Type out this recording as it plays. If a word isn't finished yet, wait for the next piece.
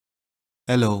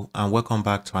Hello and welcome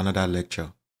back to another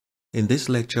lecture. In this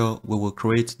lecture, we will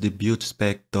create the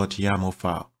buildspec.yml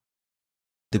file.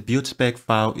 The buildspec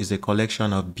file is a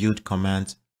collection of build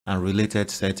commands and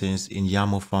related settings in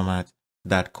YAML format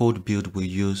that CodeBuild will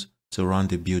use to run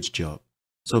the build job.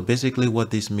 So basically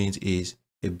what this means is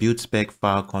a buildspec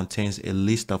file contains a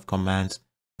list of commands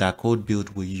that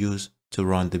CodeBuild will use to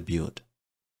run the build.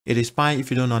 It is fine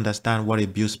if you don't understand what a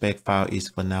buildspec file is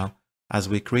for now. As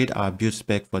we create our build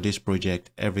spec for this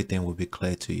project, everything will be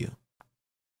clear to you.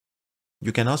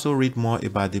 You can also read more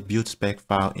about the build spec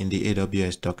file in the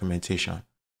AWS documentation.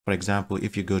 For example,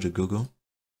 if you go to Google,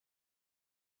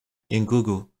 in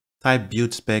Google, type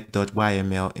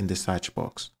buildspec.yml in the search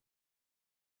box.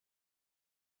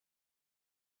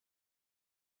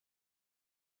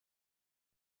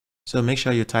 So make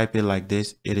sure you type it like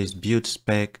this. It is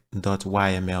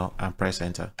buildspec.yml and press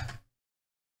enter.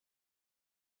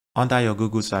 Under your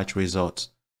Google search results,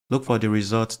 look for the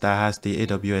results that has the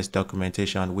AWS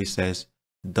documentation which says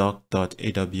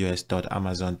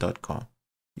doc.aws.amazon.com.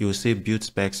 You will see build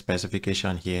spec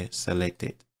specification here, select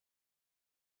it.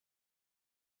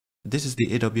 This is the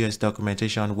AWS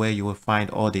documentation where you will find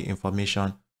all the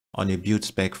information on a build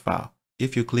spec file.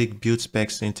 If you click build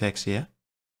spec syntax here,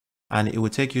 and it will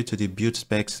take you to the build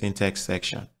spec syntax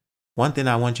section. One thing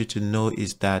I want you to know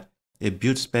is that a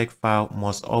build spec file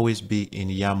must always be in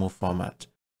YAML format.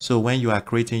 So when you are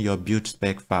creating your build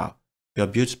spec file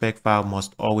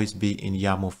must always be in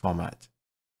YAML format.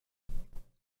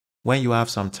 When you have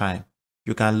some time,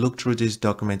 you can look through this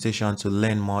documentation to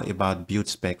learn more about build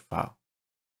spec file.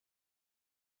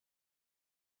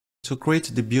 To create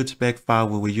the build spec file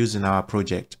we will use in our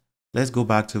project, let's go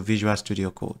back to Visual Studio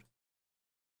Code.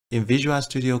 In Visual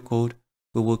Studio Code,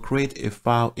 we will create a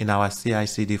file in our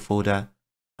CI/CD folder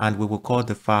and we will call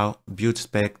the file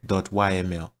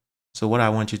buildspec.yml. So what I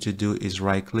want you to do is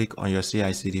right click on your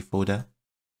CI/CD folder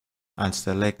and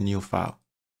select new file.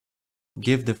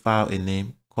 Give the file a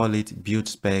name, call it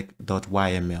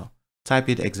buildspec.yml. Type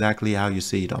it exactly how you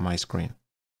see it on my screen.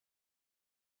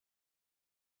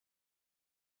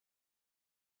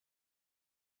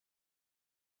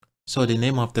 So the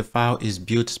name of the file is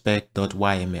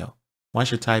buildspec.yml.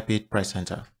 Once you type it, press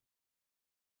enter.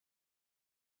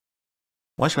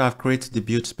 Once you have created the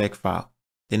build spec file,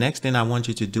 the next thing I want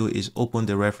you to do is open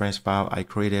the reference file I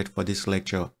created for this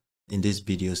lecture in this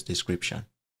video's description.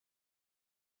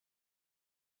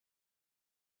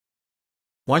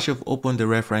 Once you've opened the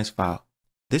reference file,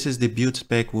 this is the build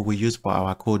spec we will use for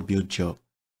our code build job.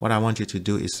 What I want you to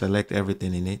do is select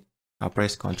everything in it. I'll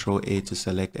press Ctrl A to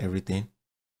select everything.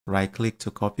 Right click to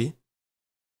copy.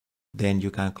 Then you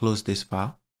can close this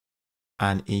file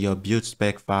and in your build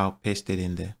spec file, paste it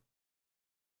in there.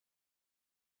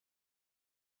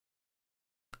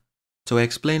 To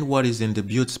explain what is in the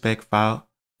build spec file,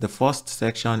 the first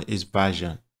section is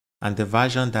version, and the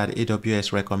version that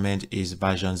AWS recommends is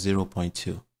version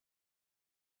 0.2.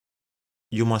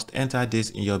 You must enter this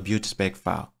in your build spec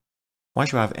file.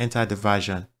 Once you have entered the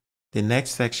version, the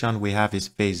next section we have is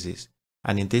phases,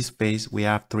 and in this phase we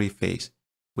have three phases.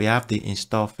 We have the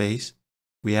install phase,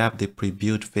 we have the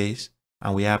pre-build phase,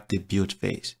 and we have the build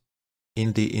phase.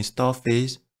 In the install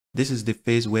phase, this is the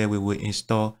phase where we will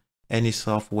install any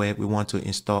software we want to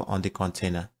install on the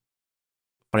container.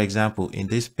 For example, in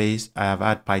this phase, I have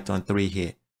added Python 3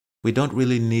 here. We don't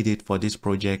really need it for this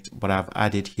project, but I've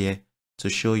added here to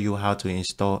show you how to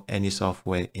install any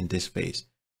software in this phase.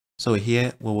 So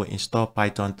here we will install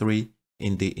Python 3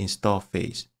 in the install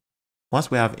phase.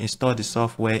 Once we have installed the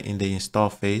software in the install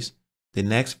phase, the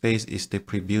next phase is the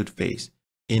pre-build phase.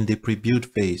 In the pre-build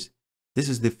phase, this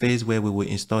is the phase where we will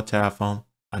install Terraform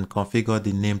and configure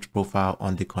the named profile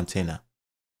on the container.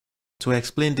 To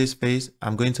explain this phase,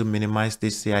 I'm going to minimize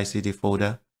this CI/CD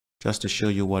folder just to show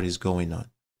you what is going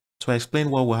on. To explain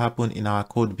what will happen in our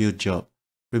code build job,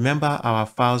 remember our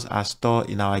files are stored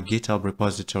in our GitHub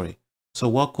repository. So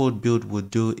what CodeBuild will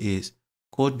do is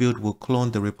CodeBuild will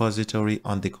clone the repository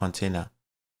on the container.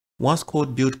 Once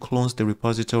CodeBuild clones the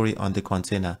repository on the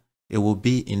container, it will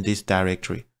be in this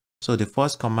directory. So the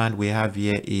first command we have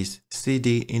here is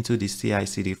cd into the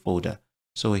CI/CD folder.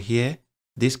 So here,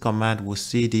 this command will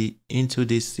cd into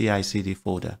this CI/CD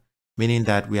folder, meaning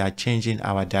that we are changing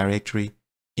our directory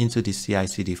into the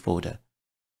CI/CD folder.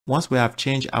 Once we have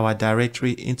changed our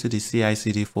directory into the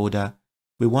CI/CD folder,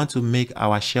 we want to make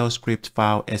our shell script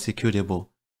file executable.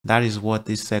 That is what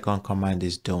this second command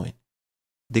is doing.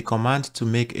 The command to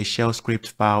make a shell script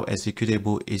file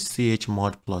executable is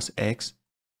chmod +x.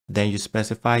 Then you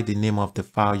specify the name of the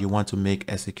file you want to make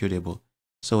executable.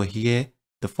 So here,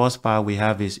 the first file we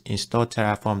have is install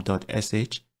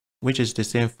terraform.sh. which is the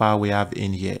same file we have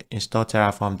in here, install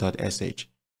terraform.sh.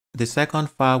 The second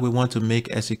file we want to make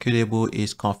executable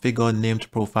is configure named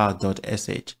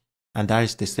profile.sh, and that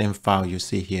is the same file you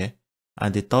see here.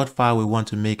 And the third file we want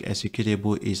to make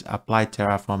executable is apply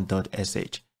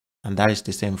terraform.sh, and that is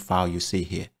the same file you see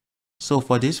here. So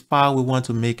for this file we want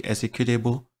to make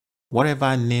executable,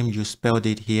 whatever name you spelled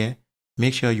it here,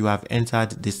 make sure you have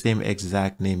entered the same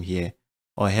exact name here,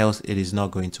 or else it is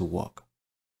not going to work.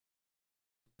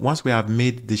 Once we have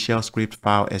made the shell script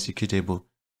file executable,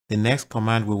 the next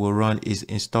command we will run is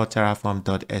install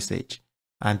terraform.sh,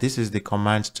 and this is the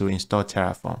command to install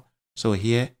Terraform. So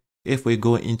here, if we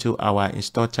go into our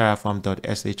install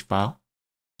terraform.sh file,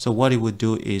 so what it will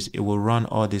do is it will run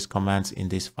all these commands in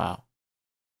this file.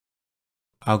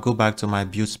 I'll go back to my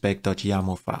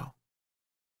buildspec.yml file.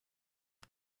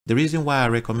 The reason why I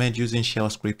recommend using shell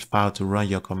script file to run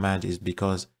your command is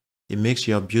because it makes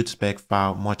your build spec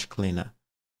file much cleaner.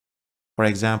 For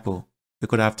example, we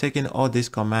could have taken all this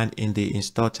command in the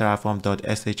install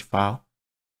terraform.sh file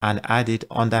and add it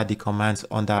under the commands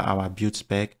under our build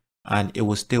spec, and it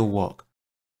will still work.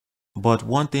 But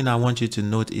one thing I want you to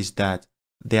note is that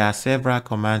there are several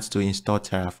commands to install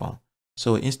Terraform.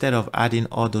 So instead of adding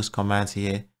all those commands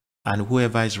here, and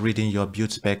whoever is reading your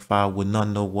build spec file will not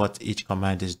know what each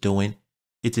command is doing,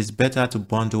 it is better to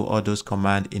bundle all those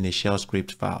commands in a shell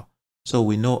script file. So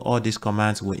we know all these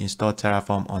commands will install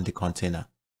Terraform on the container.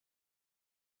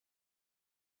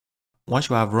 Once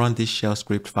you have run this shell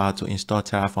script file to install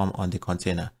Terraform on the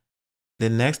container, the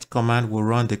next command will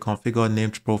run the configure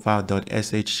named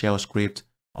profile.sh shell script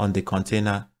on the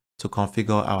container to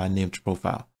configure our named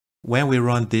profile. When we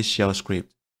run this shell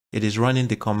script, it is running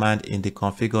the command in the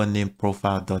configure named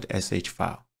profile.sh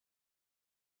file.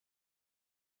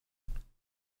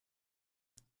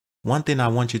 One thing I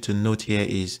want you to note here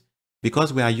is,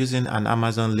 because we are using an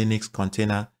Amazon Linux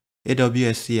container,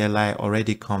 AWS CLI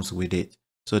already comes with it.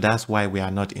 So that's why we are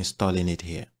not installing it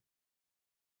here.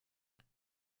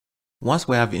 Once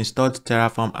we have installed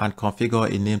Terraform and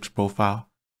configure a named profile,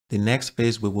 the next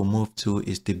phase we will move to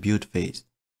is the build phase.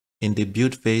 In the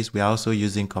build phase, we are also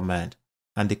using command,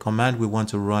 and the command we want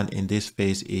to run in this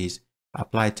phase is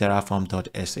apply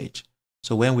terraform.sh.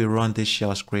 So when we run this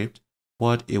shell script,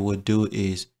 what it will do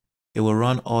is it will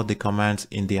run all the commands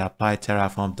in the apply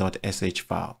terraform.sh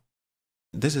file.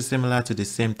 This is similar to the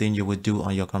same thing you would do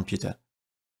on your computer.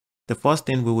 The first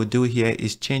thing we will do here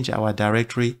is change our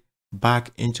directory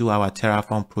back into our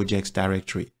Terraform projects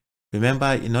directory. Remember,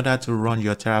 in order to run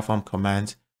your Terraform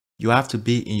commands, you have to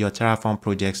be in your Terraform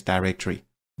projects directory.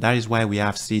 That is why we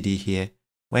have cd here.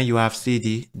 When you have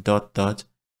cd ... that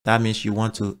means you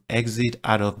want to exit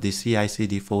out of the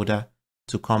CI/CD folder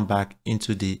to come back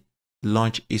into the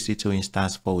launch EC2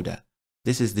 instance folder.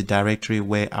 This is the directory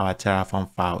where our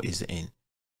Terraform file is in.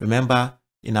 Remember,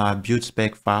 in our build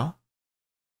spec file,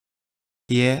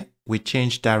 here we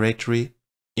change directory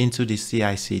into the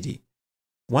CI/CD.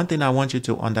 One thing I want you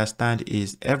to understand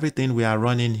is everything we are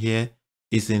running here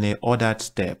is in an ordered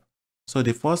step. So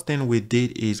the first thing we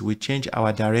did is we changed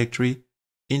our directory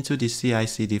into the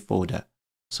CI/CD folder.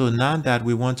 So now that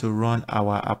we want to run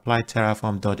our apply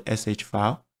terraform.sh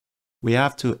file, we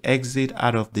have to exit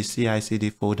out of the CI/CD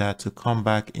folder to come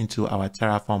back into our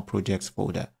Terraform projects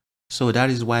folder. So that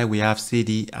is why we have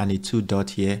cd and a 2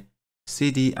 dot here.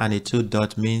 cd and a 2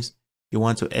 dot means you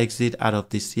want to exit out of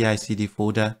the CI/CD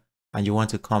folder and you want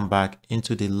to come back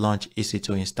into the launch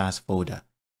EC2 instance folder.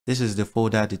 This is the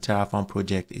folder the Terraform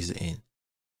project is in.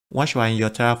 Once you are in your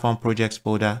Terraform projects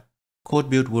folder,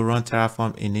 CodeBuild will run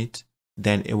Terraform in it,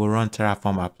 then it will run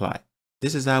Terraform apply.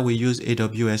 This is how we use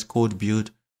AWS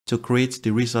CodeBuild to create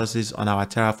the resources on our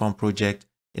Terraform project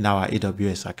in our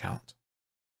AWS account.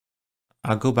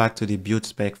 I'll go back to the build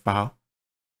spec file.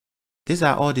 These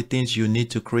are all the things you need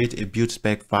to create a build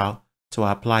spec file to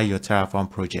apply your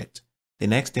Terraform project. The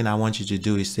next thing I want you to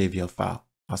do is save your file.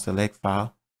 I'll select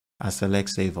file and select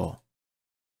save all.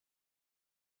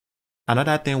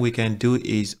 Another thing we can do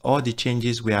is all the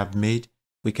changes we have made,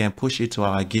 we can push it to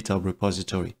our GitHub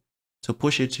repository. To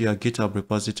push it to your GitHub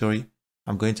repository,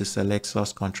 I'm going to select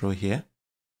source control here.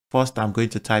 First, I'm going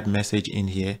to type message in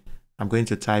here. I'm going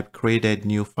to type created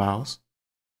new files.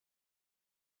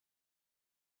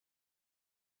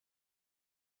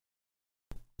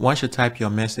 Once you type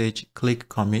your message, click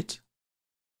commit.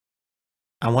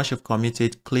 And once you've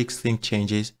committed, click sync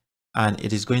changes, and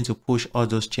it is going to push all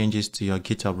those changes to your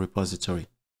GitHub repository.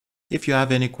 If you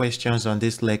have any questions on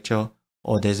this lecture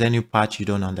or there's any part you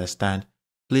don't understand,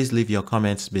 please leave your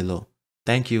comments below.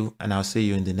 Thank you, and I'll see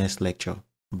you in the next lecture.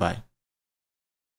 Bye.